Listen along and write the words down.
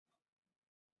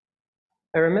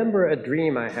I remember a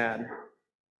dream I had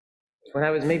when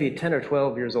I was maybe 10 or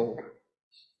 12 years old.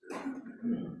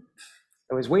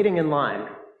 I was waiting in line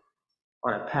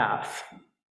on a path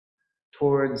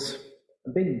towards a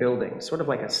big building, sort of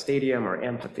like a stadium or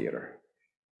amphitheater.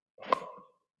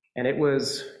 And it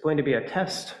was going to be a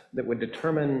test that would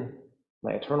determine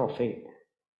my eternal fate.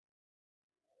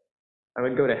 I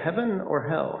would go to heaven or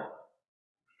hell,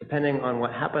 depending on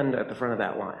what happened at the front of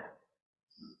that line.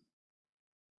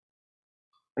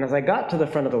 And as I got to the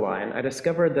front of the line, I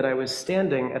discovered that I was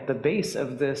standing at the base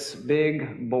of this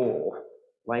big bowl,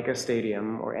 like a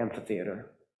stadium or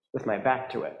amphitheater, with my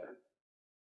back to it.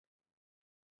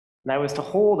 And I was to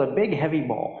hold a big heavy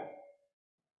ball,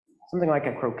 something like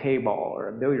a croquet ball or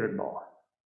a billiard ball,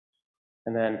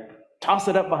 and then toss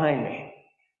it up behind me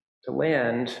to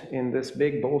land in this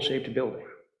big bowl-shaped building,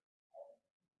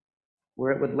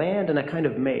 where it would land in a kind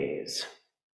of maze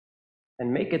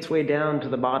and make its way down to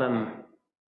the bottom,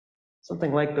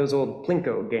 something like those old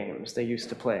Plinko games they used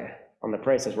to play on The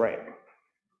Price is Right.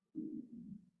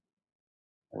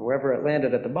 And wherever it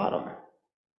landed at the bottom,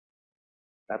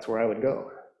 that's where I would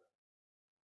go.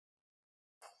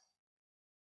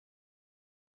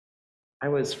 I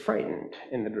was frightened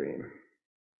in the dream,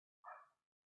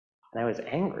 and I was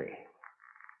angry.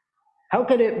 How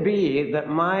could it be that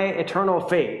my eternal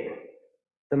fate,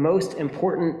 the most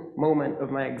important moment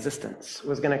of my existence,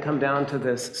 was going to come down to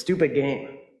this stupid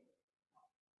game,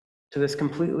 to this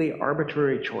completely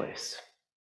arbitrary choice?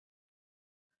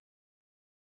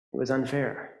 It was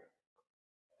unfair.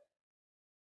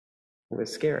 It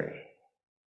was scary.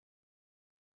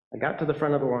 I got to the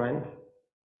front of the line.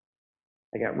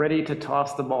 I got ready to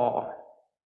toss the ball,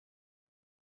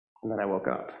 and then I woke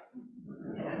up.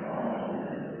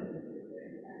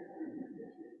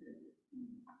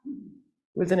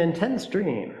 It was an intense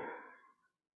dream,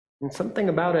 and something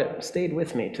about it stayed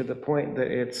with me to the point that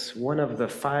it's one of the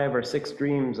 5 or 6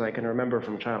 dreams I can remember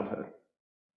from childhood.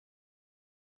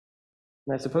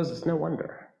 And I suppose it's no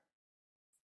wonder.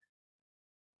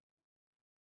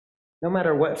 No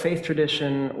matter what faith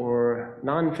tradition or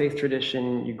non-faith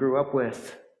tradition you grew up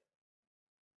with,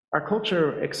 our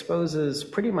culture exposes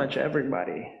pretty much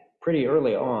everybody pretty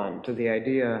early on to the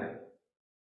idea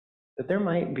that there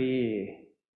might be,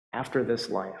 after this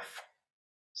life,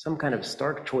 some kind of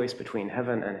stark choice between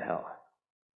heaven and hell.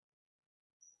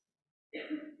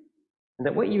 And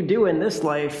that what you do in this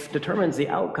life determines the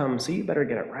outcome, so you better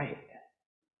get it right.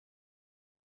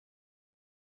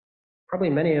 Probably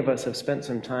many of us have spent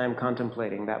some time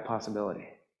contemplating that possibility,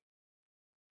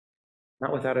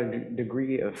 not without a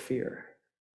degree of fear.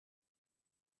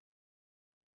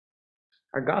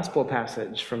 Our gospel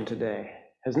passage from today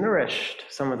has nourished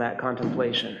some of that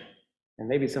contemplation and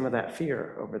maybe some of that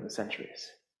fear over the centuries.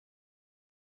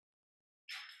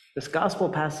 This gospel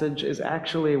passage is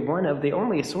actually one of the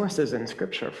only sources in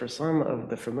Scripture for some of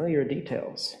the familiar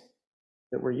details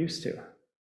that we're used to.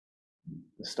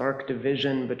 The stark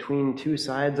division between 2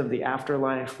 sides of the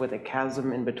afterlife with a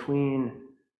chasm in between,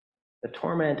 the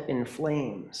torment in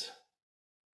flames.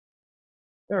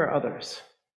 There are others,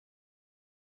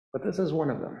 but this is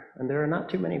one of them, and there are not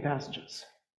too many passages.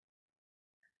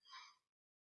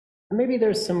 And maybe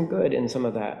there's some good in some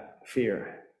of that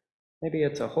fear. Maybe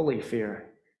it's a holy fear.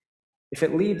 If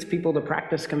it leads people to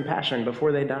practice compassion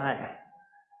before they die,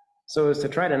 so as to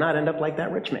try to not end up like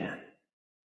that rich man.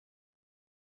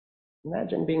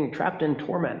 Imagine being trapped in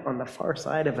torment on the far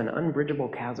side of an unbridgeable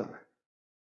chasm.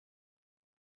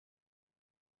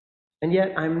 And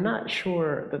yet, I'm not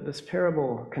sure that this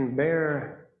parable can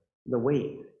bear the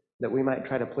weight that we might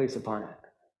try to place upon it.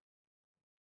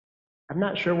 I'm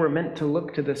not sure we're meant to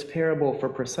look to this parable for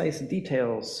precise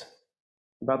details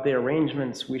about the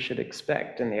arrangements we should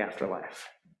expect in the afterlife,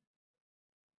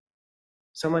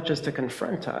 so much as to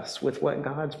confront us with what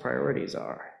God's priorities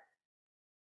are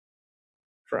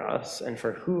for us and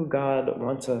for who God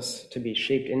wants us to be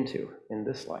shaped into in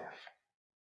this life.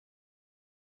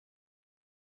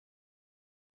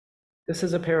 This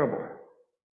is a parable.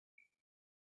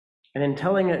 And in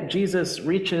telling it, Jesus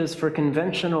reaches for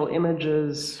conventional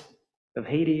images of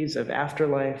Hades, of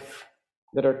afterlife,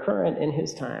 that are current in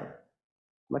his time,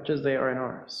 much as they are in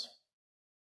ours.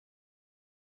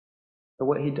 But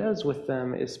what he does with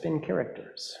them is spin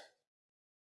characters.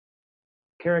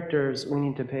 Characters we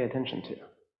need to pay attention to.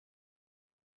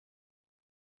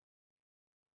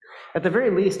 At the very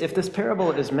least, if this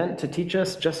parable is meant to teach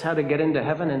us just how to get into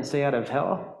heaven and stay out of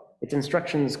hell, its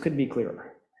instructions could be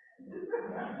clearer.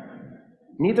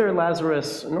 Neither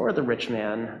Lazarus nor the rich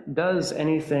man does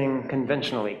anything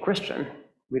conventionally Christian.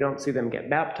 We don't see them get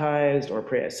baptized or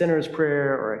pray a sinner's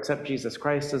prayer or accept Jesus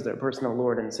Christ as their personal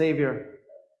Lord and Savior.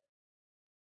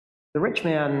 The rich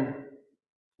man,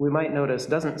 we might notice,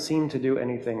 doesn't seem to do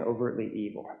anything overtly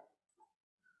evil.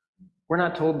 We're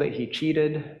not told that he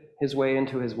cheated his way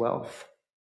into his wealth.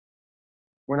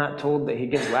 We're not told that he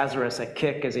gives Lazarus a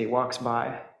kick as he walks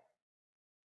by.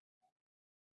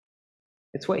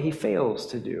 It's what he fails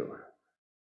to do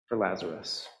for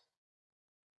Lazarus.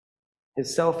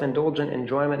 His self-indulgent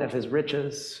enjoyment of his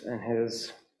riches and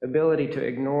his ability to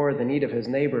ignore the need of his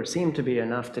neighbor seem to be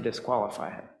enough to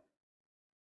disqualify him.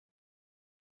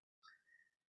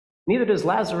 Neither does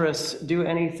Lazarus do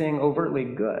anything overtly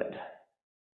good.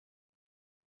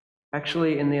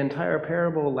 Actually, in the entire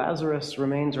parable, Lazarus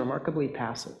remains remarkably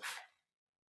passive.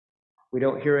 We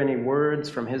don't hear any words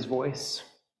from his voice.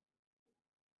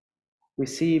 We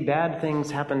see bad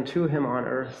things happen to him on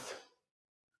earth,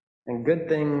 and good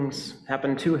things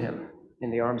happen to him in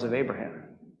the arms of Abraham.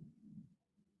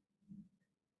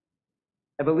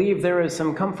 I believe there is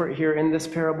some comfort here in this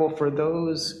parable for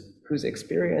those whose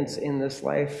experience in this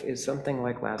life is something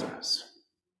like Lazarus,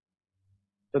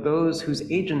 for those whose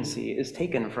agency is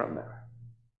taken from them,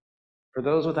 for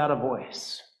those without a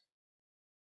voice,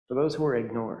 for those who are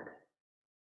ignored.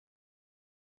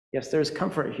 Yes, there's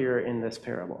comfort here in this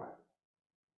parable.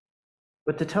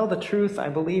 But to tell the truth, I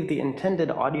believe the intended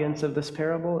audience of this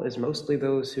parable is mostly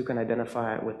those who can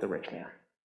identify with the rich man.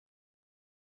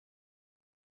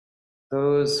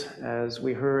 Those, as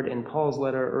we heard in Paul's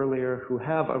letter earlier, who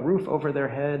have a roof over their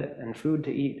head and food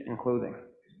to eat and clothing,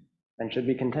 and should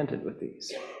be contented with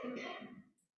these,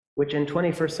 which in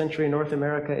 21st century North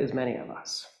America is many of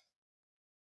us.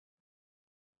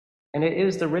 And it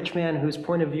is the rich man whose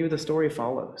point of view the story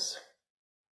follows.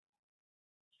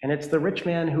 And it's the rich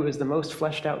man who is the most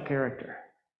fleshed out character.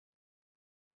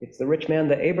 It's the rich man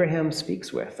that Abraham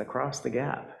speaks with across the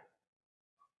gap.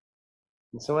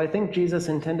 And so I think Jesus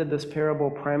intended this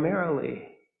parable primarily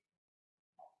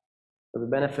for the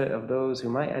benefit of those who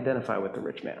might identify with the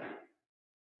rich man.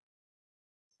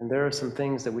 And there are some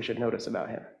things that we should notice about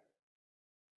him.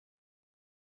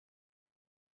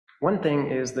 One thing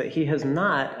is that he has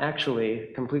not actually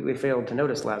completely failed to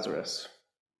notice Lazarus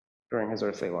during his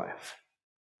earthly life.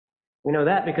 We know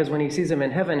that because when he sees him in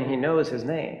heaven, he knows his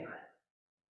name.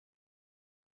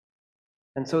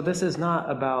 And so this is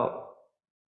not about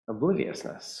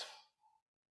obliviousness.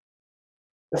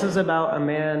 This is about a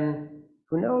man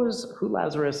who knows who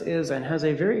Lazarus is and has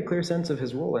a very clear sense of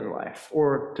his role in life,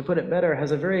 or to put it better, has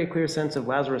a very clear sense of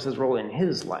Lazarus's role in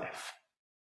his life,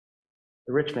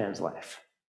 the rich man's life.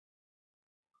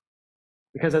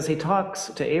 Because as he talks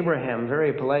to Abraham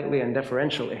very politely and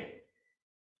deferentially,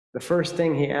 the first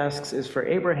thing he asks is for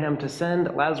Abraham to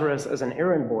send Lazarus as an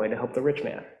errand boy to help the rich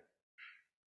man.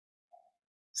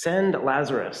 Send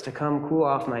Lazarus to come cool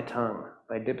off my tongue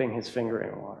by dipping his finger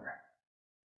in water.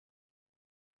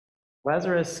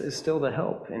 Lazarus is still the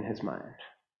help in his mind.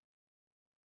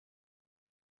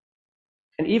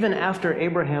 And even after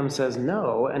Abraham says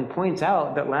no and points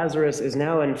out that Lazarus is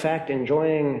now in fact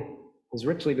enjoying his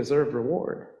richly deserved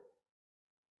reward,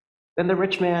 then the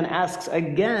rich man asks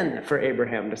again for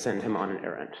Abraham to send him on an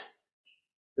errand,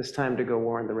 this time to go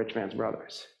warn the rich man's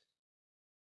brothers.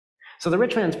 So the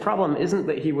rich man's problem isn't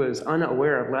that he was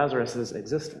unaware of Lazarus'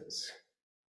 existence.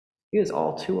 He is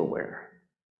all too aware.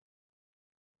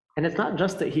 And it's not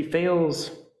just that he fails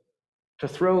to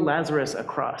throw Lazarus a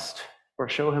crust or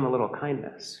show him a little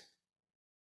kindness.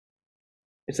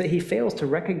 It's that he fails to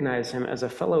recognize him as a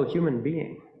fellow human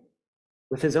being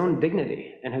with his own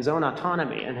dignity and his own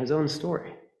autonomy and his own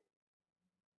story.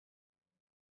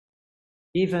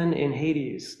 Even in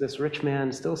Hades, this rich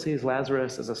man still sees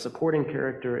Lazarus as a supporting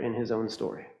character in his own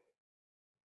story,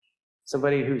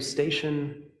 somebody whose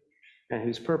station and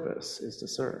whose purpose is to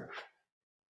serve.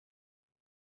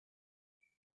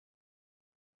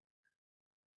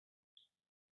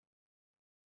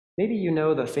 Maybe you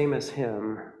know the famous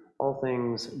hymn, All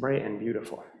Things Bright and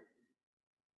Beautiful.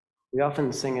 We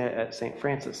often sing it at St.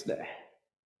 Francis Day.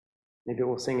 Maybe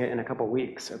we'll sing it in a couple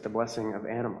weeks at the Blessing of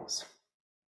Animals.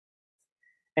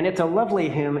 And it's a lovely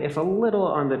hymn, if a little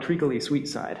on the treacly sweet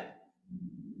side.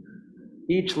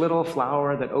 Each little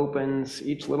flower that opens,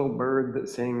 each little bird that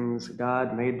sings,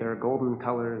 God made their golden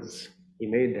colors, he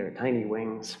made their tiny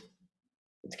wings.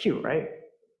 It's cute, right?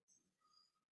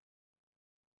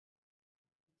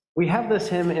 We have this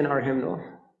hymn in our hymnal,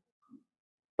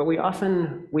 but we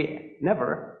don't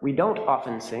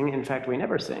often sing, in fact, we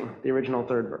never sing the original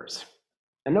third verse.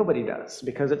 And nobody does,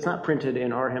 because it's not printed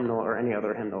in our hymnal or any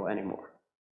other hymnal anymore.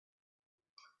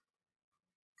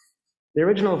 The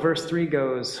original verse 3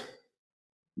 goes,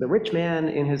 the rich man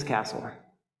in his castle,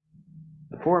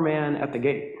 the poor man at the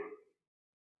gate.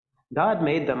 God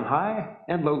made them high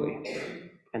and lowly,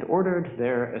 and ordered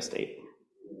their estate.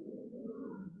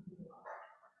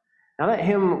 Now that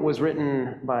hymn was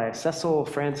written by Cecil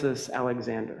Frances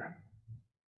Alexander,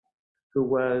 who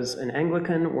was an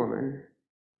Anglican woman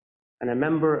and a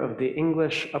member of the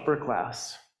English upper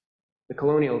class, the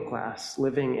colonial class,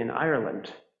 living in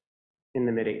Ireland in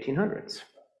the mid-1800s.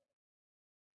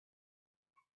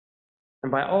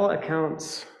 And by all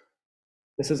accounts,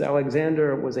 Mrs.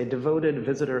 Alexander was a devoted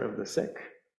visitor of the sick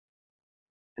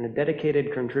and a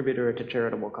dedicated contributor to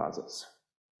charitable causes.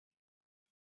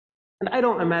 And I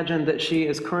don't imagine that she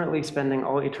is currently spending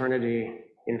all eternity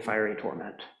in fiery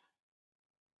torment.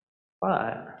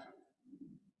 But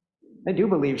I do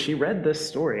believe she read this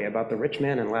story about the rich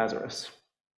man and Lazarus.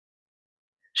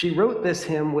 She wrote this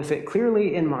hymn with it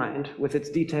clearly in mind, with its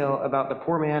detail about the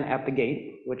poor man at the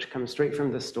gate, which comes straight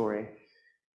from this story,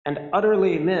 and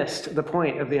utterly missed the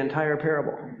point of the entire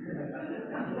parable.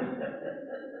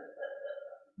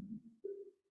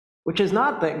 Which is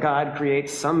not that God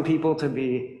creates some people to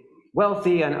be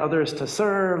wealthy and others to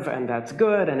serve, and that's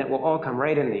good, and it will all come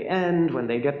right in the end when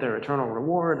they get their eternal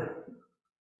reward.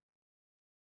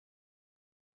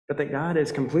 But that God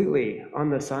is completely on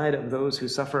the side of those who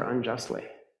suffer unjustly.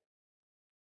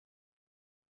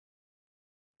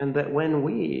 And that when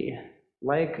we,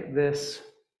 like this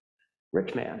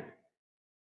rich man,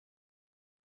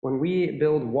 when we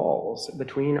build walls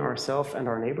between ourselves and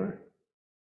our neighbor,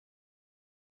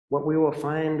 what we will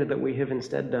find that we have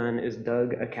instead done is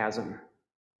dug a chasm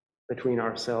between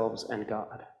ourselves and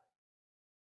God.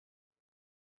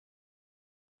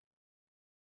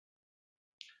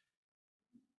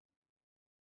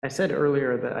 I said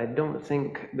earlier that I don't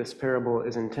think this parable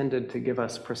is intended to give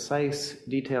us precise,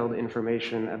 detailed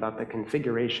information about the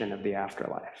configuration of the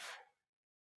afterlife.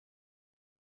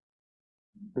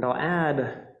 And I'll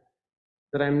add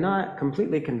that I'm not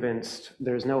completely convinced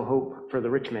there's no hope for the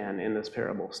rich man in this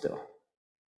parable still.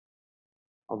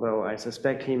 Although I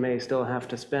suspect he may still have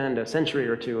to spend a century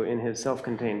or two in his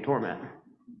self-contained torment.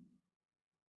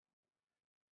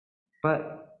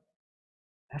 But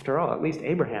after all, at least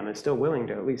Abraham is still willing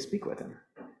to at least speak with him.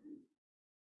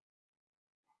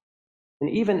 And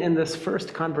even in this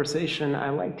first conversation,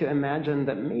 I like to imagine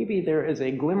that maybe there is a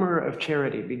glimmer of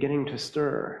charity beginning to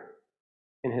stir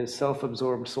in his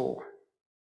self-absorbed soul,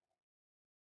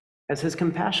 as his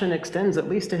compassion extends at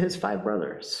least to his 5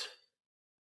 brothers,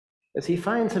 as he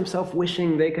finds himself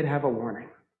wishing they could have a warning.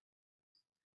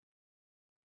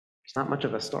 It's not much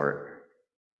of a start.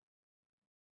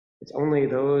 It's only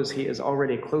those he is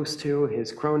already close to,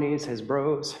 his cronies, his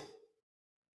bros.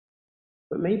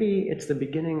 But maybe it's the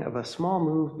beginning of a small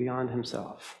move beyond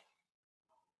himself.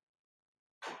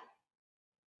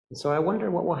 And so I wonder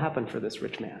what will happen for this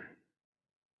rich man. I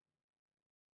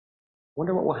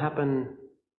wonder what will happen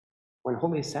when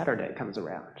Holy Saturday comes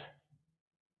around,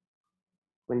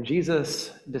 when Jesus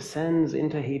descends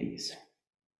into Hades,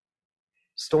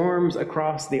 storms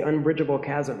across the unbridgeable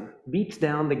chasm, beats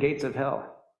down the gates of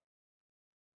hell,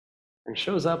 and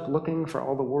shows up looking for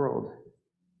all the world,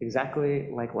 exactly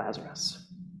like Lazarus.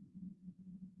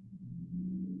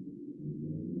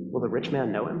 Will the rich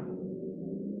man know him?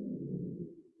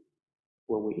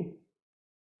 Will we?